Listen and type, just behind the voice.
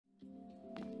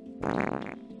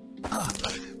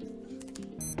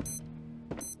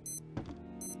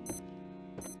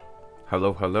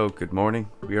Hello, hello, good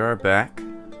morning. We are back.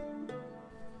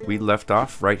 We left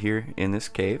off right here in this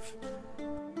cave.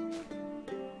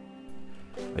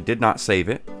 I did not save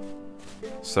it,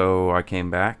 so I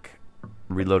came back,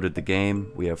 reloaded the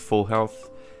game. We have full health,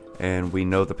 and we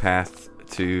know the path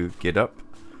to get up.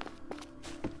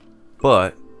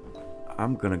 But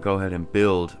I'm gonna go ahead and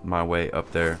build my way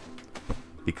up there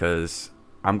because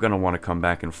I'm gonna want to come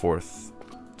back and forth.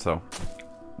 So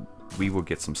we will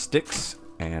get some sticks,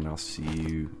 and I'll see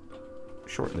you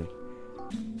shortly.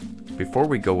 Before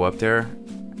we go up there,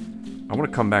 I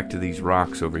want to come back to these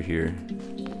rocks over here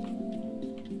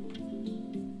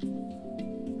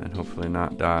and hopefully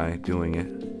not die doing it.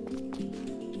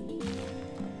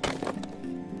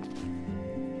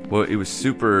 Well, it was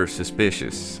super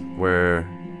suspicious. Where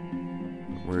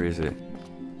is it?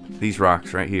 These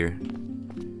rocks right here.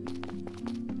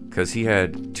 Because he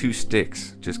had two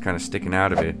sticks just kind of sticking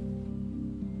out of it.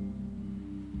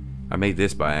 I made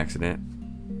this by accident.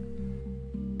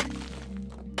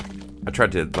 I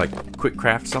tried to like quick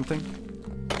craft something,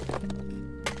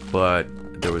 but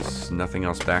there was nothing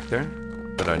else back there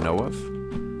that I know of.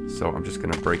 So I'm just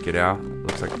gonna break it out.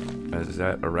 Looks like, is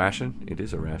that a ration? It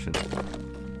is a ration.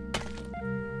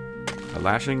 A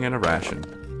lashing and a ration.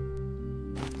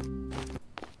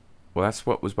 Well, that's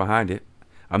what was behind it.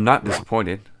 I'm not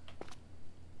disappointed.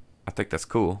 I think that's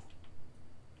cool.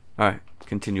 Alright,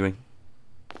 continuing.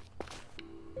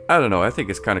 I don't know, I think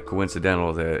it's kind of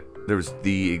coincidental that there was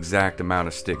the exact amount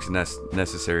of sticks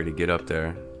necessary to get up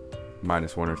there.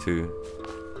 Minus one or two.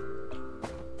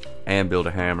 And build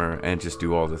a hammer and just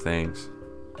do all the things.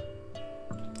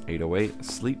 808,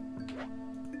 asleep.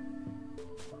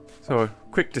 So a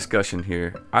quick discussion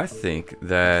here. I think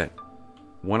that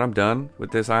when I'm done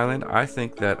with this island, I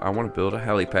think that I want to build a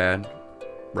helipad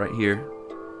right here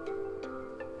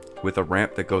with a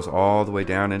ramp that goes all the way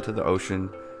down into the ocean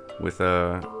with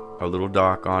a little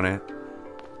dock on it.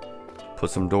 Put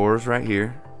some doors right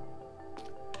here,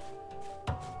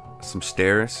 some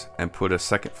stairs, and put a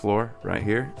second floor right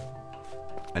here,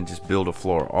 and just build a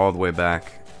floor all the way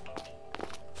back.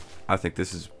 I think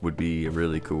this would be a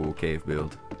really cool cave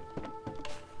build.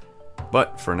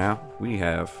 But for now, we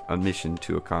have a mission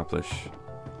to accomplish.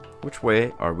 Which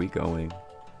way are we going?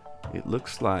 It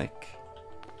looks like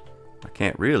I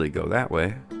can't really go that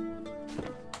way.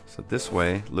 So this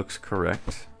way looks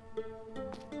correct.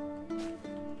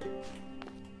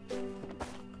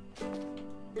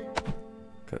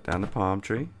 Cut down the palm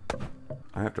tree.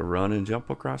 I have to run and jump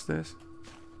across this?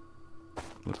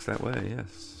 Looks that way,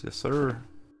 yes. Yes, sir.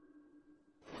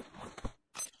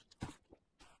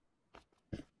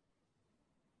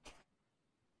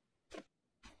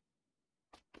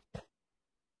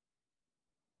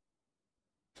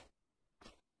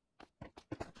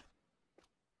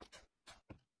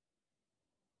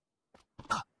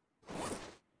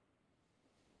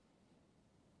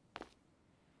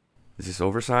 Is this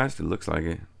oversized? It looks like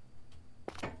it.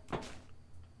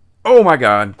 Oh my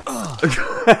god.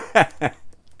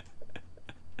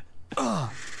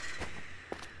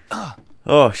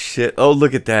 Oh shit. Oh,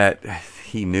 look at that.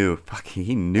 He knew.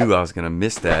 He knew I was gonna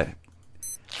miss that.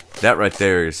 That right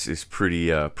there is pretty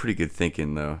good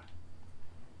thinking though.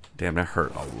 Damn, that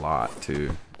hurt a lot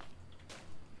too.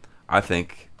 I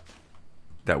think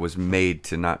that was made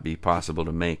to not be possible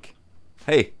to make.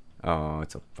 Hey. Oh,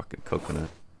 it's a fucking coconut.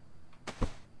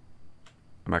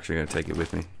 I'm actually going to take it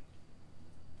with me.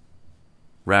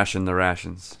 Ration the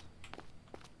rations.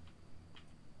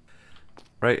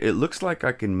 Right, it looks like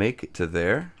I can make it to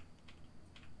there.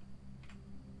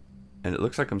 And it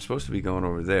looks like I'm supposed to be going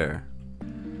over there.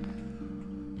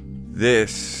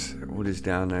 This, what is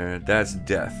down there? That's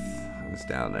death. What's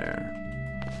down there?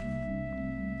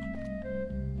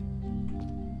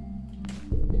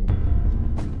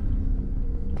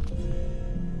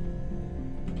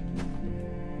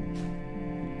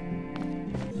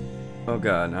 Oh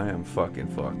god, I am fucking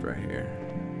fucked right here.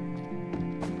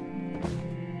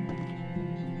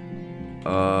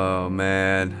 Oh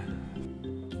man.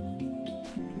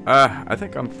 I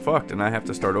think I'm fucked and I have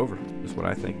to start over. That's what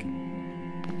I think.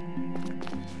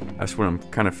 That's what I'm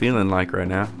kind of feeling like right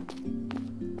now.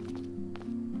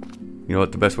 You know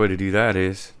what the best way to do that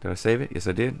is? Did I save it? Yes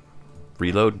I did.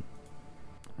 Reload.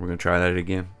 We're gonna try that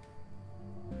again.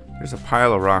 There's a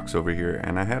pile of rocks over here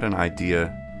and I had an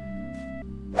idea.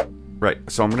 Right,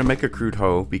 so I'm going to make a crude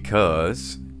hoe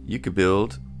because you could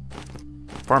build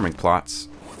farming plots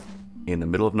in the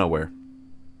middle of nowhere.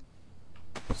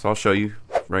 So I'll show you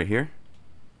right here.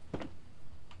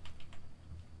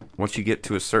 Once you get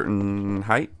to a certain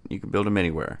height, you can build them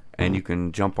anywhere. And you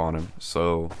can jump on them.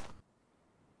 So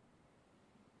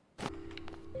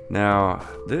Now,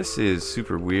 this is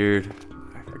super weird.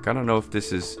 I don't know if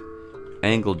this is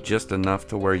angled just enough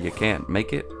to where you can't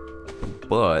make it,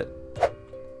 but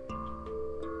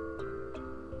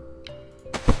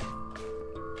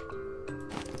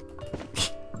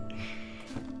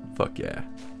fuck yeah.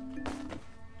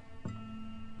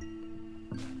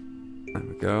 There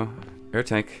we go. Air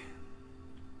tank.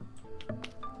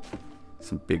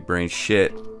 Some big brain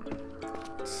shit.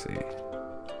 Let's see.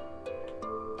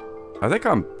 I think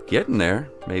I'm getting there,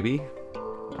 maybe.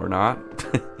 Or not.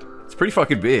 It's pretty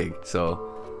fucking big, so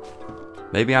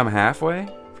maybe I'm halfway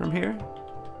from here?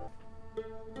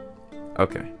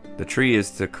 Okay. The tree is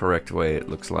the correct way, it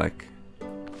looks like.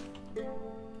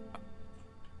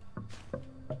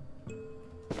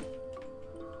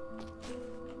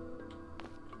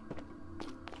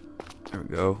 There we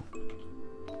go.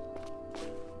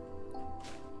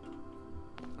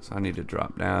 So I need to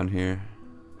drop down here.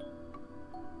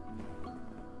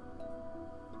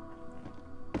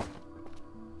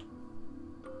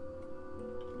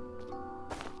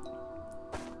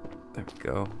 There we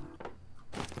go.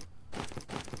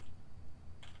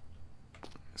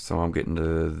 So I'm getting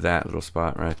to that little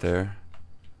spot right there.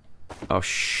 Oh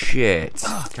shit.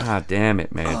 God damn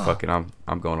it, man. Fuck it, I'm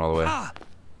going all the way.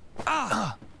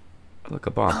 Look,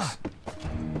 a box.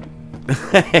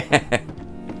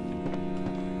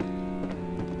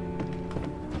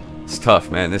 It's tough,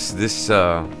 man. This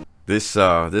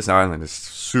island is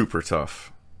super tough.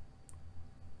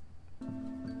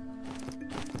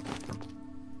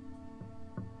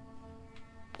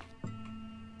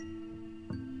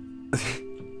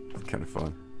 Kind of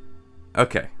fun.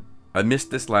 Okay, I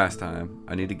missed this last time.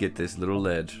 I need to get this little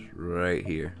ledge right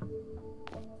here.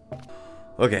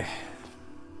 Okay,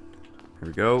 here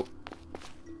we go.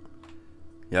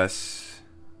 Yes.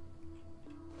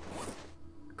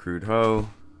 Crude hoe.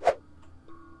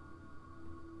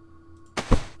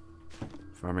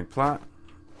 Farming plot.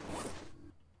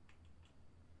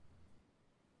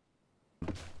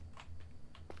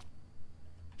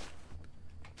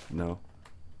 No.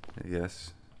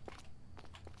 Yes.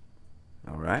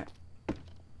 Alright.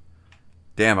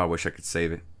 Damn, I wish I could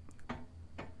save it.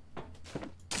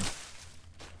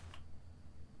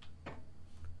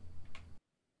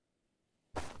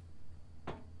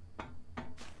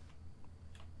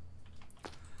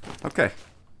 Okay.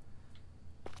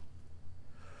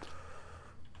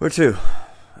 Where to?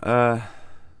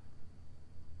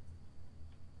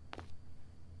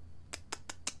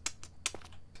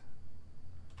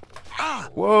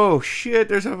 Whoa, shit,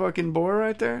 there's a fucking boar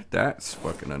right there? That's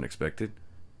fucking unexpected.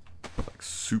 Like,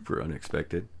 super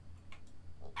unexpected.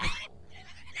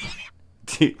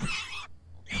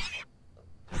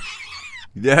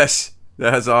 Yes,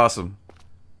 that's awesome.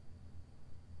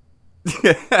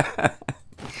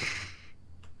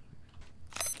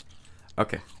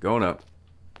 Okay, going up.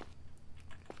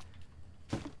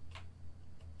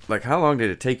 Like, how long did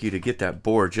it take you to get that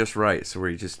boar just right, so where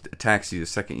he just attacks you the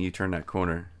second you turn that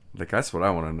corner? Like, that's what I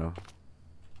want to know.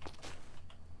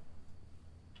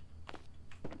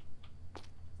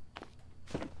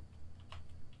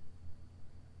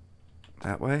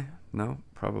 That way? No,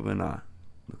 probably not.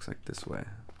 Looks like this way.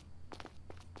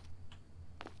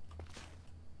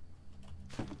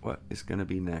 What is gonna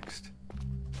be next?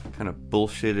 What kind of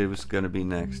bullshit it was gonna be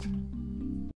next?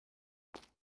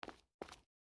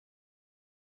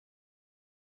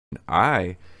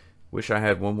 I wish I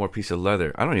had one more piece of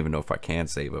leather. I don't even know if I can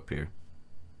save up here.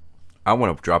 I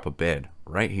want to drop a bed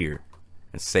right here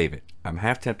and save it. I'm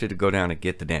half tempted to go down and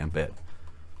get the damn bed.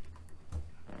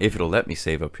 If it'll let me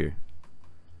save up here.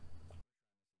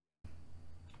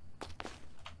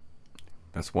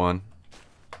 That's one.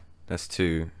 That's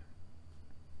two.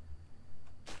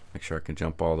 Make sure I can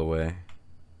jump all the way.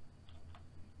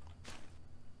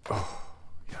 Oh,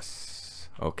 yes.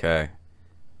 Okay.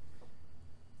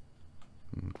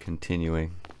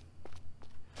 Continuing.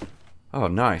 Oh,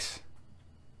 nice.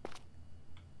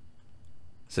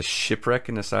 It's a shipwreck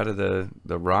in the side of the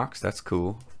rocks. That's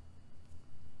cool.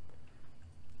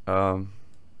 I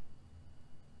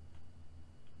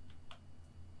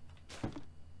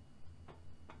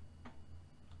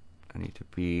need to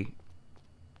be...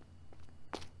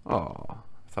 Oh, I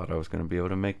thought I was going to be able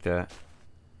to make that.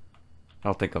 I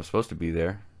don't think I'm supposed to be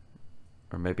there.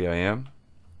 Or maybe I am.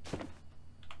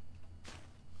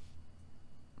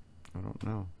 I don't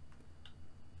know.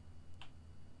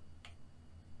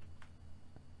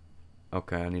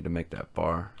 Okay, I need to make that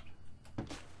bar.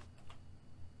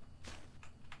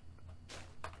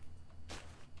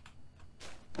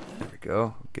 There we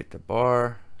go. Get the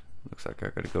bar. Looks like I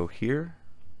gotta go here,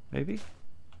 maybe?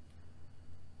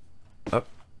 Up.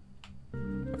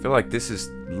 I feel like this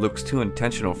looks too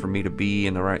intentional for me to be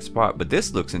in the right spot, but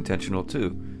this looks intentional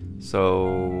too.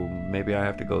 So maybe I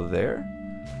have to go there?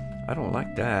 I don't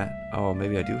like that. Oh,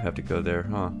 maybe I do have to go there,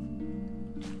 huh?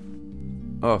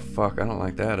 Oh, fuck, I don't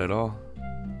like that at all.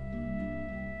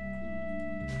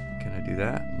 Can I do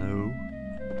that? No.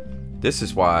 This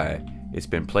is why it's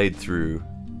been played through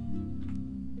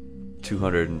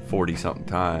 240 something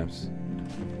times.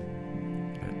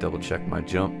 Gotta double check my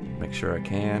jump, make sure I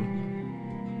can.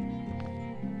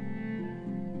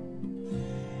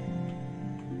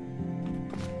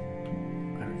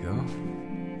 There we go.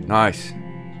 Nice.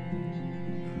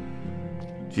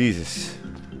 Jesus.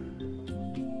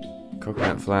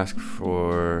 Coconut flask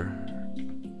for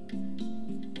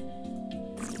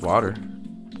water.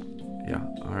 Yeah,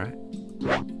 alright.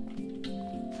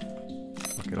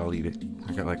 Fuck it, I'll eat it.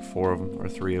 I got like 4 of them, or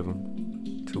 3 of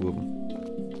them. 2 of them.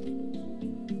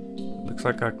 Looks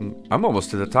like I can... I'm almost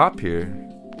to the top here.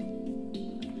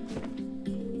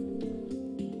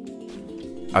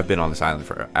 I've been on this island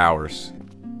for hours.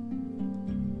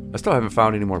 I still haven't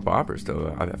found any more bobbers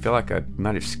though. I feel like I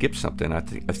might have skipped something. I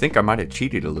think I might have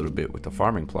cheated a little bit with the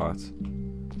farming plots.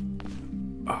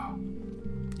 Oh,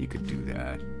 you could do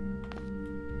that.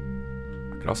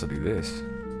 I could also do this.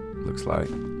 Looks like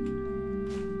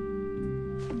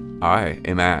I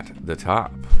am at the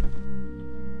top.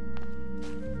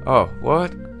 Oh,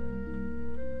 what?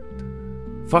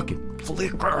 Fucking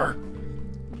flicker!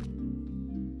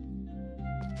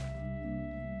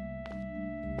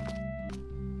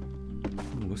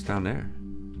 What's down there?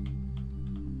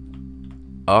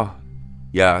 Oh,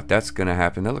 yeah, that's gonna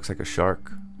happen. That looks like a shark.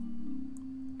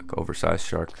 Like an oversized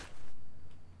shark.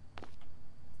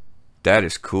 That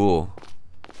is cool.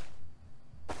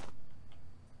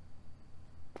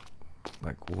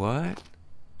 Like what?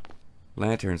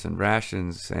 Lanterns and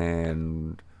rations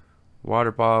and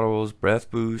water bottles, breath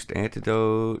boost,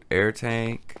 antidote, air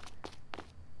tank.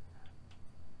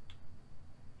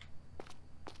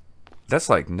 That's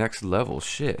like next level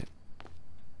shit.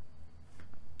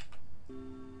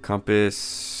 Compass,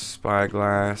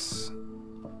 spyglass.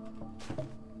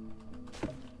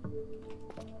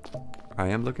 I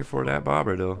am looking for that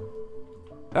bobber though.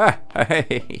 Ah,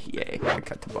 hey, yay, I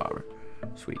got the bobber.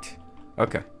 Sweet.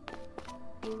 Okay.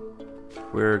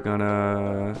 We're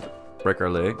gonna break our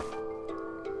leg.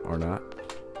 Or not.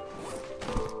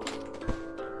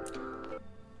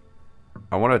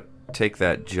 I want to take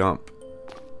that jump.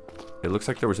 It looks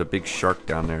like there was a big shark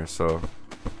down there, so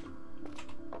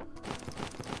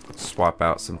let's swap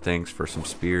out some things for some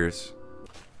spears.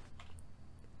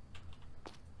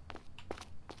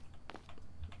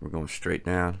 We're going straight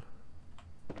down.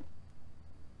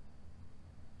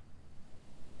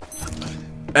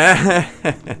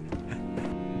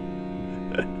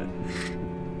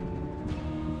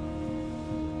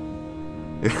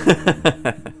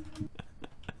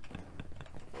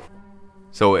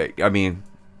 So I mean,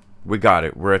 we got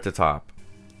it. We're at the top.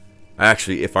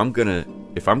 Actually, if I'm gonna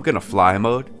fly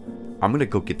mode, I'm gonna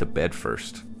go get the bed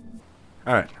first.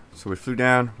 All right. So we flew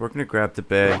down. We're gonna grab the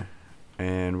bed,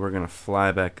 and we're gonna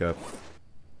fly back up.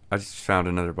 I just found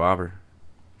another bobber.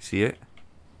 See it?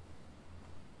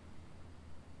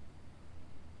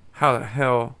 How the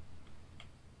hell?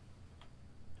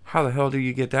 How the hell do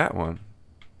you get that one?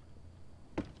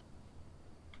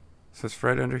 So it's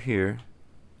right under here.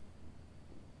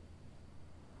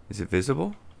 Is it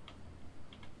visible?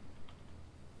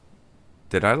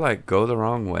 Did I like go the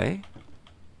wrong way?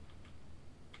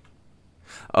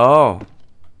 Oh.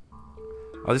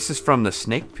 Oh, this is from the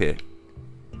snake pit.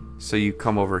 So you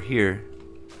come over here.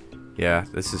 Yeah,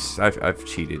 this is I've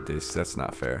cheated this. That's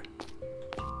not fair.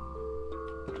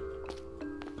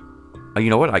 Oh, you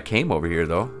know what? I came over here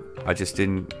though. I just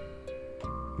didn't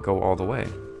go all the way.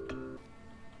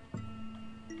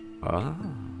 Oh.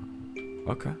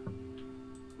 Okay.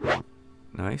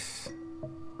 Nice.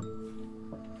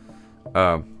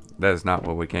 That is not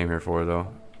what we came here for though.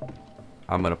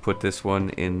 I'm gonna put this one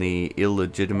in the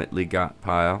illegitimately got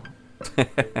pile.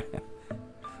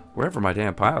 Wherever my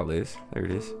damn pile is. There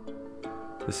it is.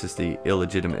 This is the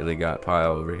illegitimately got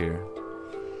pile over here.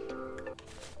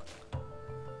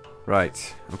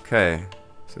 Right. Okay.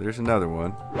 So there's another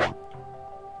one.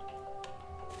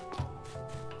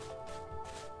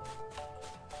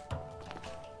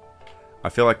 I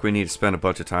feel like we need to spend a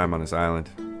bunch of time on this island.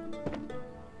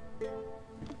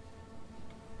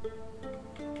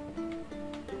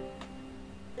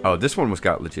 Oh, this one was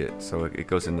got legit, so it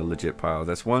goes in the legit pile.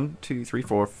 That's 1, 2, 3,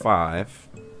 4, 5.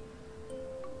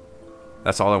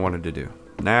 That's all I wanted to do.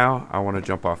 Now I want to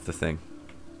jump off the thing.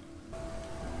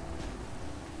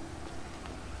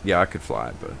 Yeah, I could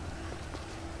fly, but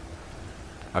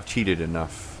I've cheated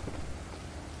enough.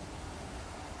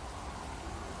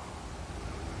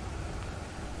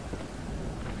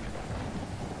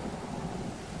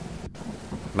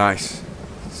 Nice.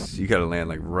 You gotta land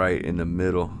like right in the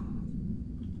middle.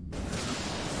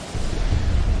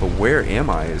 But where am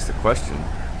I is the question.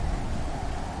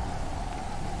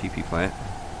 PP plant.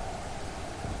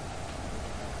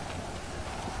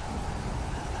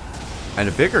 And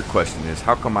a bigger question is,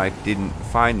 how come I didn't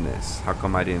find this? How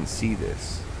come I didn't see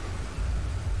this?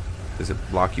 Does it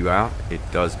block you out? It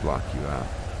does block you out.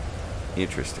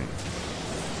 Interesting.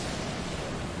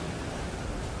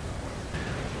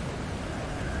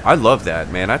 I love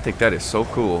that, man. I think that is so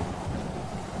cool.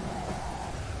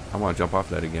 I want to jump off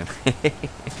that again.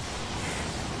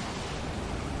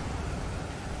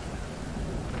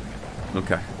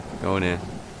 Okay, going in.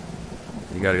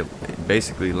 You gotta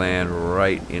basically land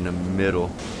right in the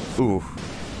middle. Ooh,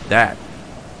 that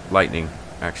lightning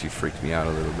actually freaked me out a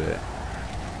little bit.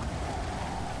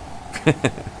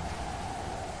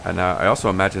 And I also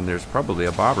imagine there's probably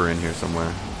a bobber in here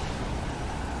somewhere.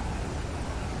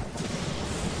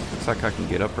 Looks like I can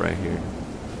get up right here.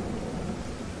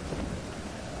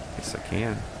 Yes, I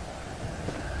can.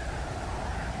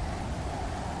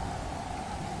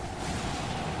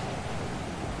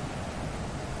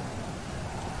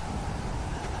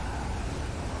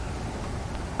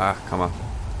 Ah, come on.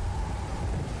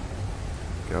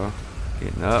 Go.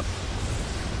 Getting up.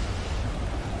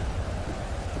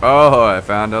 Oh, I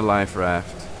found a life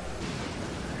raft.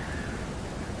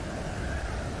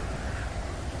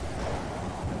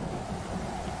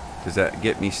 Does that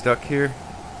get me stuck here?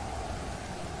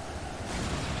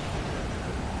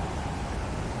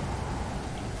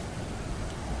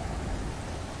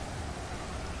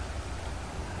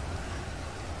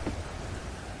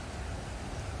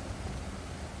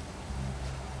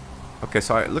 Okay,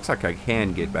 so it looks like I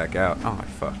can get back out. Oh, my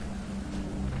fuck.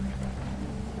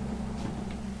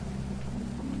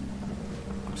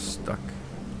 I'm stuck.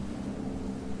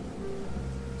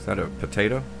 Is that a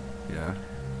potato? Yeah.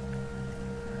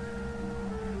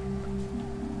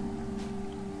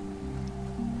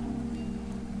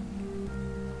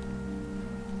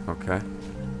 Okay.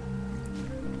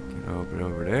 Get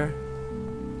over there.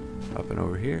 Up and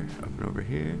over here. Up and over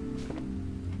here.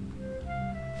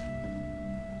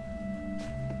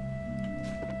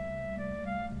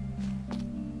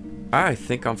 I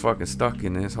think I'm fucking stuck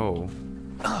in this hole.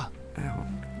 Ow.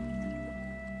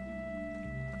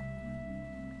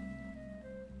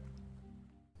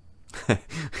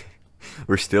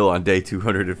 We're still on day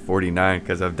 249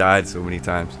 because I've died so many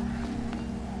times.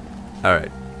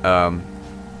 Alright.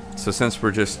 So since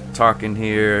we're just talking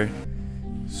here,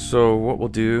 so what we'll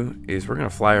do is we're going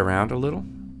to fly around a little.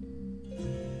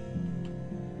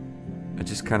 And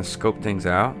just kind of scope things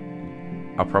out.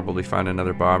 I'll probably find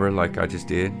another bobber like I just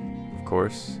did. Of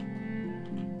course.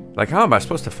 Like, how am I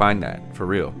supposed to find that? For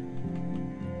real.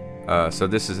 So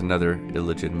this is another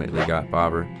illegitimately got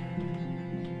bobber.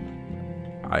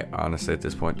 I honestly at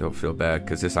this point don't feel bad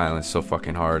because this island is so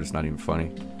fucking hard, it's not even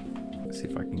funny. Let's see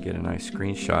if I can get a nice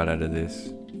screenshot out of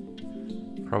this.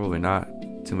 Probably not.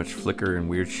 Too much flicker and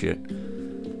weird shit.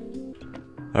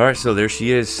 Alright, so there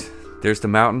she is. There's the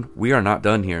mountain. We are not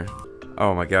done here.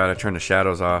 Oh my god, I turned the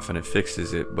shadows off and it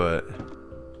fixes it, but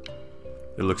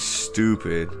it looks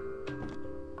stupid.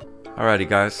 Alrighty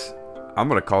guys, I'm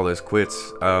gonna call this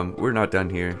quits. We're not done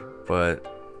here, but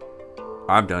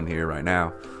I'm done here right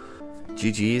now.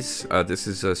 GG's. This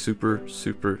is a super,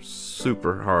 super,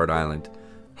 super hard island.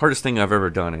 Hardest thing I've ever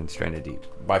done in Stranded Deep.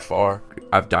 By far.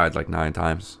 I've died like 9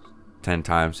 times. 10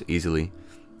 times easily.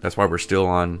 That's why we're still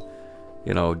on,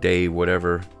 you know, day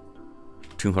whatever,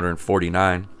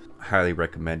 249. Highly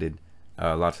recommended.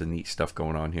 Lots of neat stuff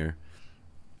going on here.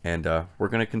 And we're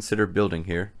going to consider building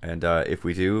here. And if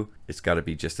we do, it's got to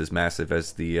be just as massive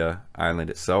as the island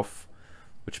itself.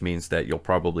 Which means that you'll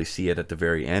probably see it at the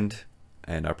very end.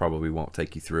 And I probably won't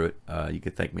take you through it. You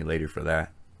could thank me later for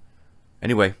that.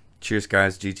 Anyway, cheers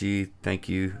guys. GG. Thank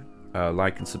you.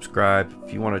 Like and subscribe.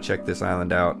 If you want to check this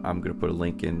island out, I'm going to put a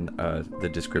link in the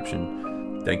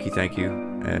description. Thank you.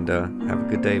 And have a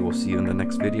good day. We'll see you in the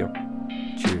next video.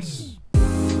 Cheers.